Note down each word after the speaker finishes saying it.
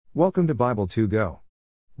Welcome to Bible to Go.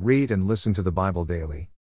 Read and listen to the Bible daily.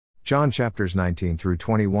 John chapters 19 through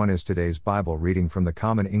 21 is today's Bible reading from the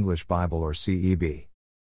Common English Bible or CEB.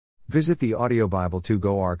 Visit the Audio Bible to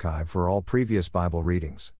Go archive for all previous Bible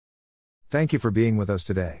readings. Thank you for being with us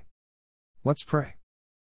today. Let's pray.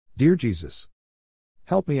 Dear Jesus,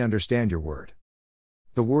 help me understand your word.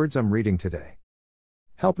 The words I'm reading today.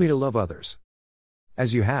 Help me to love others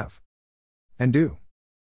as you have and do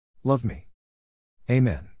love me.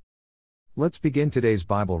 Amen. Let's begin today's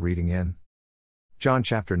Bible reading in John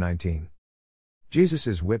chapter 19. Jesus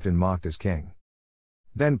is whipped and mocked as king.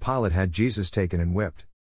 Then Pilate had Jesus taken and whipped.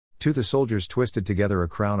 Two the soldiers twisted together a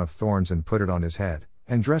crown of thorns and put it on his head,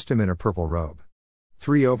 and dressed him in a purple robe.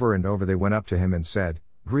 3 over and over they went up to him and said,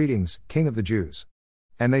 "Greetings, King of the Jews."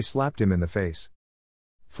 And they slapped him in the face.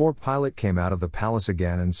 4 Pilate came out of the palace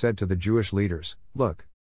again and said to the Jewish leaders, "Look,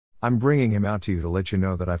 I'm bringing him out to you to let you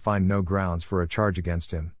know that I find no grounds for a charge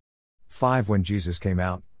against him." 5 When Jesus came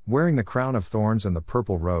out, wearing the crown of thorns and the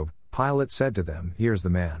purple robe, Pilate said to them, "Here's the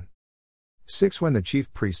man." 6 When the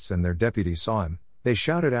chief priests and their deputies saw him, they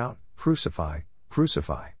shouted out, "Crucify,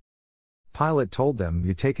 crucify." Pilate told them,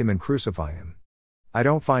 "You take him and crucify him. I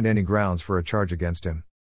don't find any grounds for a charge against him."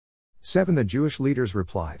 7 The Jewish leaders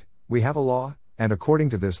replied, "We have a law, and according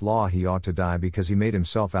to this law he ought to die because he made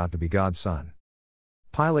himself out to be God's son."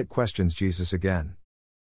 Pilate questions Jesus again.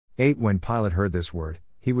 8 When Pilate heard this word,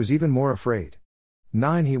 he was even more afraid.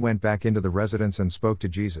 9 He went back into the residence and spoke to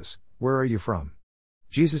Jesus, "Where are you from?"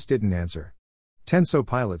 Jesus didn't answer. 10 So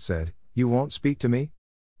Pilate said, "You won't speak to me?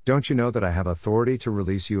 Don't you know that I have authority to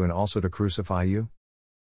release you and also to crucify you?"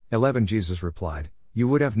 11 Jesus replied, "You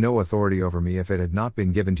would have no authority over me if it had not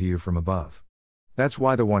been given to you from above. That's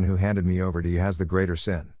why the one who handed me over to you has the greater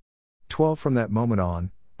sin." 12 From that moment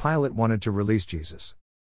on, Pilate wanted to release Jesus.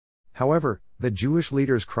 However, the Jewish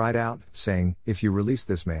leaders cried out, saying, "If you release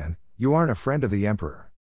this man, you aren't a friend of the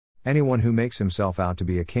emperor. Anyone who makes himself out to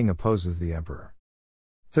be a king opposes the emperor."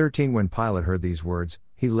 13 When Pilate heard these words,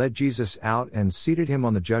 he led Jesus out and seated him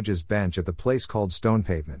on the judge's bench at the place called Stone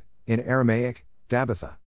Pavement, in Aramaic,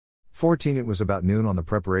 Gabbatha. 14 It was about noon on the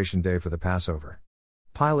preparation day for the Passover.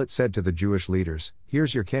 Pilate said to the Jewish leaders,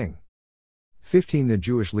 "Here's your king." 15 The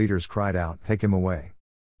Jewish leaders cried out, "Take him away!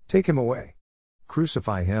 Take him away!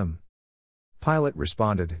 Crucify him!" Pilate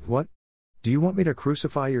responded, "What? Do you want me to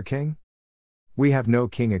crucify your king?" "We have no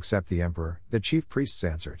king except the emperor," the chief priests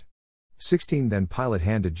answered. 16 Then Pilate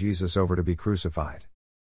handed Jesus over to be crucified.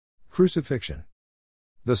 Crucifixion.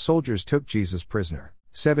 The soldiers took Jesus prisoner.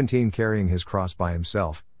 17 Carrying his cross by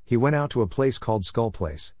himself, he went out to a place called Skull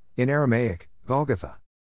Place, in Aramaic, Golgotha.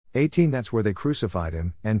 18 That's where they crucified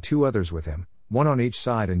him, and 2 others with him, one on each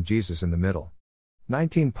side and Jesus in the middle.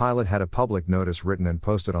 19 Pilate had a public notice written and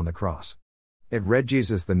posted on the cross. It read,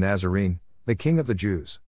 "Jesus the Nazarene, the King of the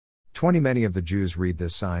Jews." 20 Many of the Jews read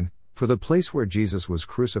this sign, for the place where Jesus was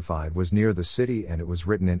crucified was near the city and it was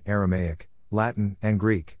written in Aramaic, Latin, and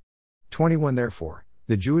Greek. 21 Therefore,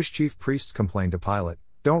 the Jewish chief priests complained to Pilate,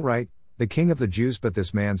 "Don't write, 'The King of the Jews,' but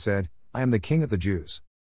this man said, 'I am the King of the Jews.'"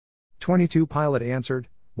 22 Pilate answered,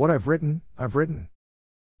 "What I've written, I've written."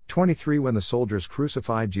 23 When the soldiers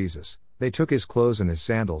crucified Jesus, they took his clothes and his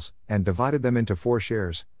sandals, and divided them into 4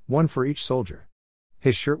 shares, one for each soldier.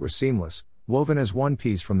 His shirt was seamless, woven as one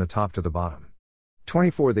piece from the top to the bottom.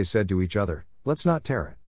 24 They said to each other, "Let's not tear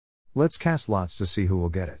it. Let's cast lots to see who will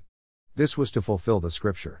get it." This was to fulfill the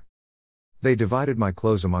scripture. "They divided my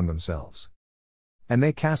clothes among themselves. And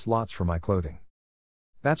they cast lots for my clothing."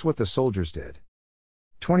 That's what the soldiers did.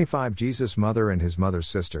 25 Jesus' mother and his mother's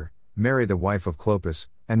sister, Mary the wife of Clopas,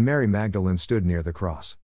 and Mary Magdalene stood near the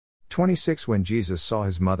cross. 26 When Jesus saw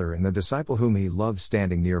his mother and the disciple whom he loved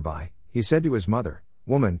standing nearby, he said to his mother,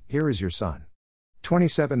 "Woman, here is your son."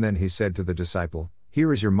 27 Then he said to the disciple,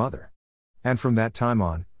 "Here is your mother." And from that time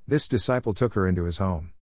on, this disciple took her into his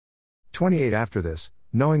home. 28 After this,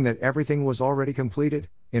 knowing that everything was already completed,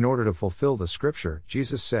 in order to fulfill the scripture,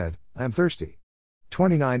 Jesus said, "I am thirsty."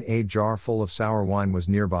 29 A jar full of sour wine was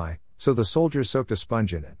nearby, so the soldiers soaked a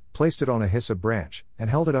sponge in it, placed it on a hyssop branch, and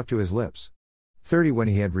held it up to his lips. 30 When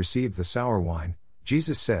he had received the sour wine,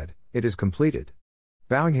 Jesus said, "It is completed."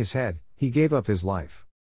 Bowing his head, he gave up his life.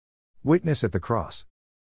 Witness at the cross.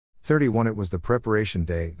 31 It was the preparation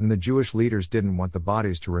day, and the Jewish leaders didn't want the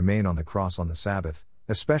bodies to remain on the cross on the Sabbath,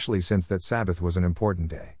 especially since that Sabbath was an important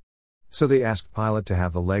day. So they asked Pilate to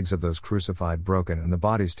have the legs of those crucified broken and the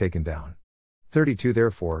bodies taken down. 32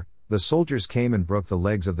 Therefore, the soldiers came and broke the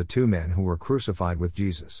legs of the 2 men who were crucified with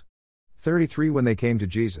Jesus. 33 When they came to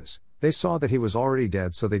Jesus, they saw that he was already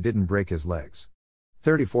dead, so they didn't break his legs.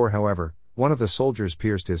 34 However, one of the soldiers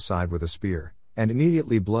pierced his side with a spear, and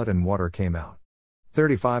immediately blood and water came out.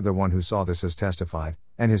 35 The one who saw this has testified,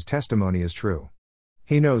 and his testimony is true.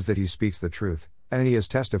 He knows that he speaks the truth, and he has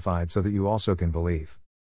testified so that you also can believe.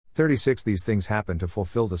 36 These things happen to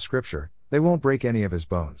fulfill the scripture, they won't break any of his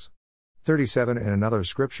bones. 37 And another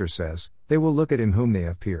scripture says, they will look at him whom they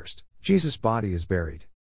have pierced. Jesus' body is buried.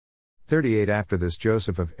 38 After this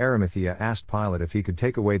Joseph of Arimathea asked Pilate if he could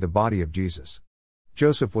take away the body of Jesus.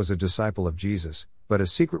 Joseph was a disciple of Jesus, but a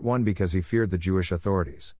secret one because he feared the Jewish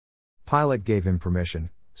authorities. Pilate gave him permission,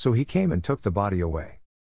 so he came and took the body away.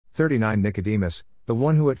 39 Nicodemus, the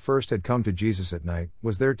one who at first had come to Jesus at night,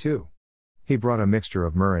 was there too. He brought a mixture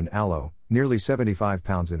of myrrh and aloe, nearly 75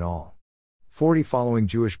 pounds in all. 40 Following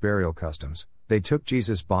Jewish burial customs, they took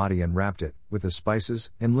Jesus' body and wrapped it, with the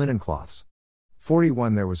spices, in linen cloths.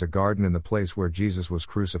 41 There was a garden in the place where Jesus was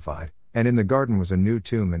crucified, and in the garden was a new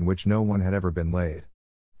tomb in which no one had ever been laid.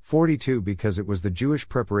 42 Because it was the Jewish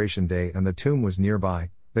preparation day and the tomb was nearby,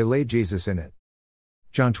 they laid Jesus in it.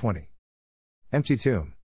 John 20. Empty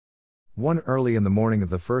tomb. 1 Early in the morning of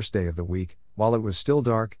the first day of the week, while it was still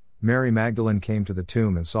dark, Mary Magdalene came to the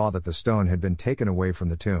tomb and saw that the stone had been taken away from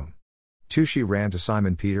the tomb. 2 She ran to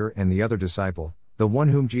Simon Peter and the other disciple, the one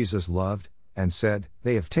whom Jesus loved, and said,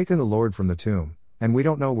 they have taken the Lord from the tomb, and we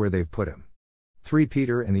don't know where they've put him. 3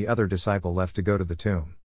 Peter and the other disciple left to go to the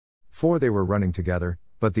tomb. 4 They were running together,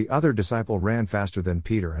 but the other disciple ran faster than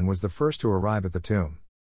Peter and was the first to arrive at the tomb.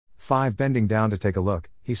 5 Bending down to take a look,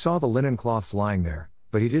 he saw the linen cloths lying there,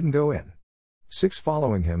 but he didn't go in. 6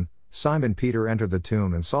 Following him, Simon Peter entered the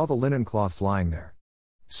tomb and saw the linen cloths lying there.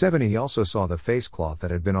 7 He also saw the face cloth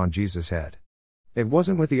that had been on Jesus' head. It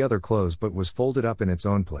wasn't with the other clothes but was folded up in its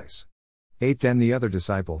own place. 8 Then the other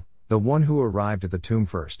disciple, the one who arrived at the tomb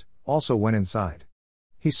first, also went inside.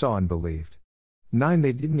 He saw and believed. 9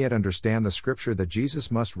 They didn't yet understand the scripture that Jesus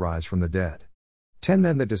must rise from the dead. 10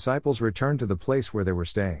 Then the disciples returned to the place where they were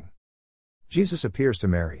staying. Jesus appears to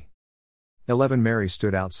Mary. 11 Mary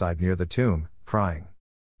stood outside near the tomb, crying.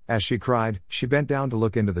 As she cried, she bent down to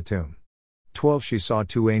look into the tomb. 12 She saw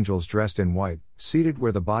 2 angels dressed in white, seated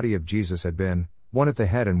where the body of Jesus had been, one at the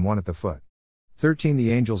head and one at the foot. 13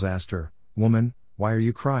 The angels asked her, Woman, why are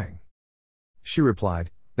you crying? She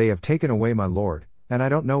replied, They have taken away my Lord, and I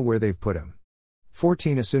don't know where they've put him.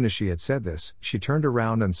 14 As soon as she had said this, she turned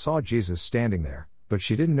around and saw Jesus standing there, but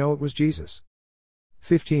she didn't know it was Jesus.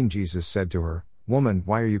 15 Jesus said to her, Woman,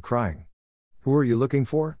 why are you crying? Who are you looking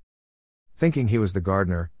for? Thinking he was the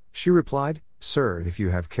gardener, she replied, Sir, if you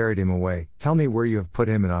have carried him away, tell me where you have put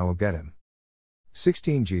him and I will get him.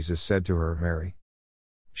 16 Jesus said to her, Mary.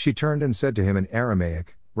 She turned and said to him in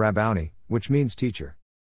Aramaic, Rabboni, which means teacher.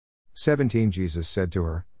 17 Jesus said to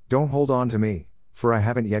her, Don't hold on to me, for I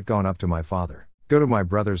haven't yet gone up to my Father. Go to my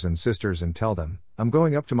brothers and sisters and tell them, I'm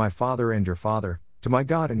going up to my Father and your Father, to my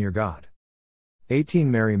God and your God.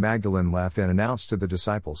 18 Mary Magdalene left and announced to the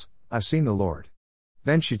disciples, I've seen the Lord.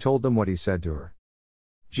 Then she told them what he said to her.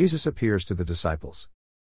 Jesus appears to the disciples.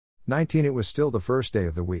 19 It was still the first day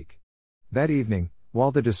of the week. That evening,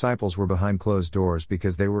 while the disciples were behind closed doors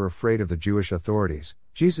because they were afraid of the Jewish authorities,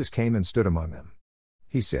 Jesus came and stood among them.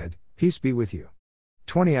 He said, Peace be with you.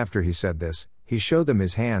 20 After he said this, he showed them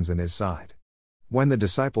his hands and his side. When the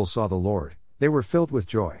disciples saw the Lord, they were filled with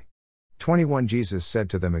joy. 21 Jesus said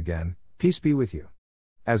to them again, Peace be with you.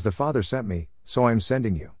 As the Father sent me, so I am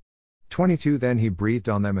sending you. 22 Then he breathed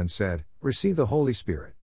on them and said, Receive the Holy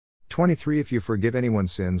Spirit. 23 If you forgive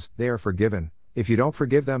anyone's sins, they are forgiven. If you don't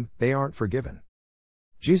forgive them, they aren't forgiven.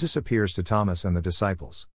 Jesus appears to Thomas and the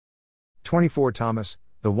disciples. 24 Thomas,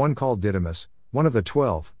 the one called Didymus, one of the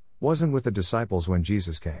 12, wasn't with the disciples when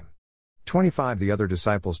Jesus came. 25 The other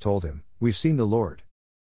disciples told him, We've seen the Lord.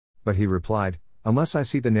 But he replied, Unless I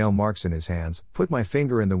see the nail marks in his hands, put my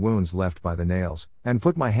finger in the wounds left by the nails, and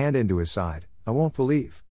put my hand into his side, I won't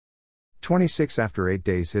believe. 26 After 8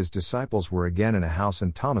 days his disciples were again in a house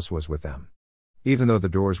and Thomas was with them. Even though the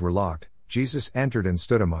doors were locked, Jesus entered and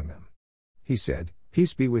stood among them. He said,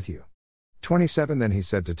 Peace be with you. 27 Then he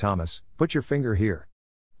said to Thomas, Put your finger here.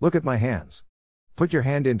 Look at my hands. Put your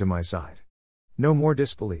hand into my side. No more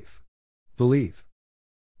disbelief. Believe.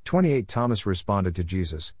 28 Thomas responded to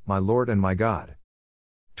Jesus, My Lord and my God.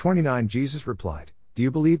 29 Jesus replied, Do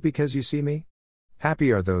you believe because you see me?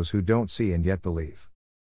 Happy are those who don't see and yet believe.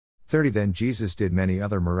 30 Then Jesus did many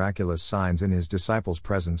other miraculous signs in his disciples'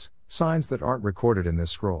 presence, signs that aren't recorded in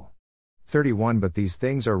this scroll. 31 But these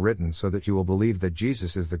things are written so that you will believe that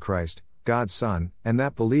Jesus is the Christ, God's Son, and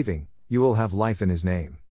that believing, you will have life in his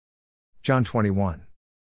name. John 21.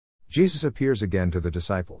 Jesus appears again to the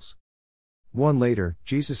disciples. 1 Later,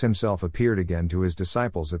 Jesus himself appeared again to his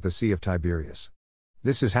disciples at the Sea of Tiberias.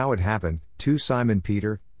 This is how it happened. 2 Simon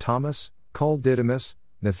Peter, Thomas, called Didymus,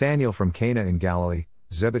 Nathanael from Cana in Galilee,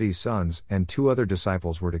 Zebedee's sons, and 2 other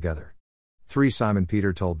disciples were together. 3 Simon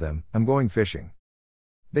Peter told them, "I'm going fishing."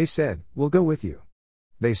 They said, "We'll go with you."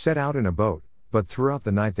 They set out in a boat, but throughout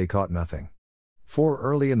the night they caught nothing. 4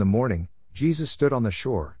 Early in the morning, Jesus stood on the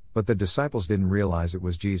shore, but the disciples didn't realize it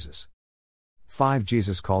was Jesus. 5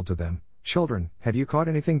 Jesus called to them, "Children, have you caught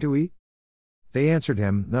anything to eat?" They answered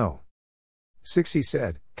him, "No." 6 He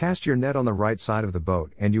said, "Cast your net on the right side of the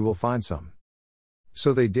boat and you will find some."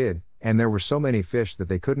 So they did, and there were so many fish that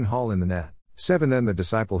they couldn't haul in the net. 7 Then the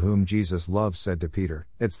disciple whom Jesus loved said to Peter,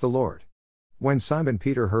 "It's the Lord." When Simon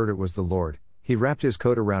Peter heard it was the Lord, he wrapped his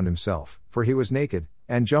coat around himself, for he was naked,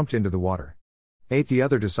 and jumped into the water. 8 The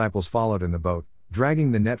other disciples followed in the boat,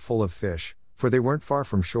 dragging the net full of fish, for they weren't far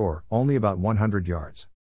from shore, only about 100 yards.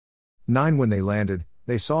 9 When they landed,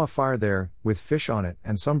 they saw a fire there, with fish on it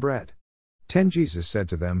and some bread. 10 Jesus said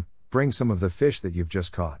to them, "Bring some of the fish that you've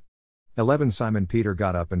just caught." 11 Simon Peter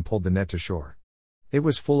got up and pulled the net to shore. It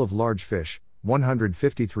was full of large fish,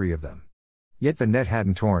 153 of them. Yet the net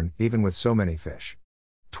hadn't torn, even with so many fish.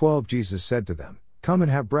 12 Jesus said to them, "Come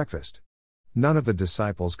and have breakfast." None of the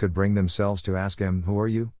disciples could bring themselves to ask him, "Who are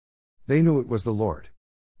you?" They knew it was the Lord.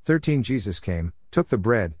 13 Jesus came, took the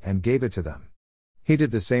bread, and gave it to them. He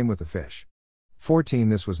did the same with the fish. 14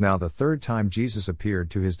 This was now the 3rd time Jesus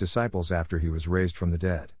appeared to his disciples after he was raised from the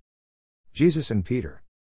dead. Jesus and Peter.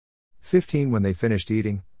 15 When they finished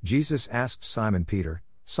eating, Jesus asked Simon Peter,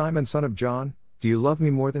 "Simon, son of John, do you love me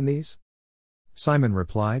more than these?" Simon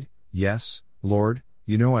replied, "Yes, Lord,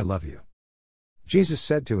 you know I love you." Jesus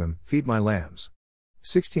said to him, "Feed my lambs."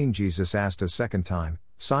 16 Jesus asked a second time,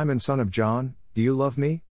 "Simon, son of John, do you love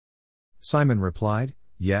me?" Simon replied,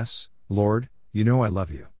 "Yes, Lord, you know I love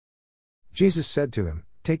you." Jesus said to him,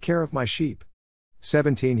 "Take care of my sheep."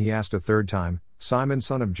 17 He asked a third time, "Simon,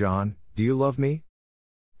 son of John, do you love me?"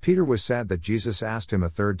 Peter was sad that Jesus asked him a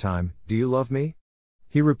third time, "Do you love me?"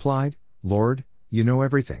 He replied, "Lord, you know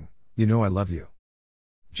everything, you know I love you."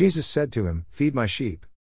 Jesus said to him, "Feed my sheep."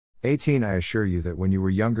 18 I assure you that when you were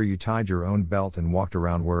younger you tied your own belt and walked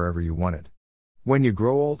around wherever you wanted. When you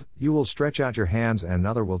grow old, you will stretch out your hands and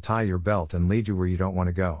another will tie your belt and lead you where you don't want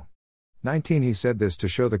to go. 19 He said this to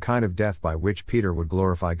show the kind of death by which Peter would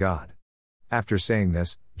glorify God. After saying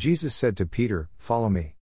this, Jesus said to Peter, "Follow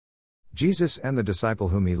me." Jesus and the disciple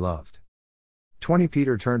whom he loved. 20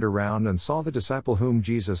 Peter turned around and saw the disciple whom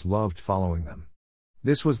Jesus loved following them.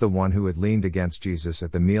 This was the one who had leaned against Jesus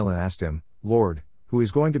at the meal and asked him, "Lord, who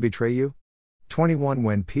is going to betray you?" 21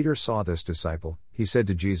 When Peter saw this disciple, he said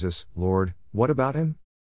to Jesus, "Lord, what about him?"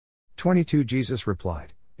 22 Jesus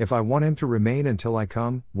replied, "If I want him to remain until I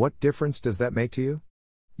come, what difference does that make to you?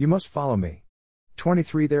 You must follow me."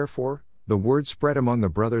 23 Therefore, the word spread among the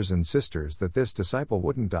brothers and sisters that this disciple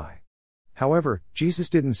wouldn't die. However, Jesus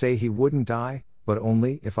didn't say he wouldn't die, but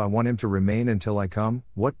only, "If I want him to remain until I come,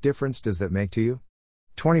 what difference does that make to you?"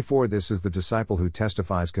 24 This is the disciple who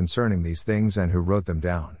testifies concerning these things and who wrote them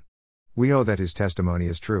down. We know that his testimony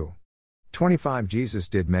is true. 25 Jesus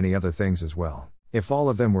did many other things as well. If all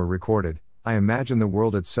of them were recorded, I imagine the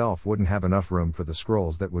world itself wouldn't have enough room for the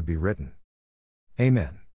scrolls that would be written.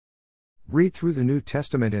 Amen. Read through the New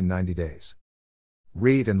Testament in 90 days.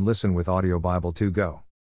 Read and listen with Audio Bible 2 Go.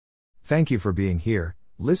 Thank you for being here,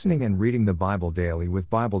 listening and reading the Bible daily with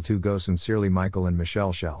Bible 2 Go. Sincerely, Michael and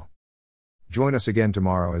Michelle Schell. Join us again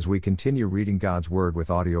tomorrow as we continue reading God's Word with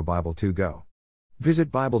Audio Bible 2 Go.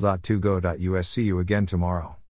 Visit bible.2go.us. See you again tomorrow.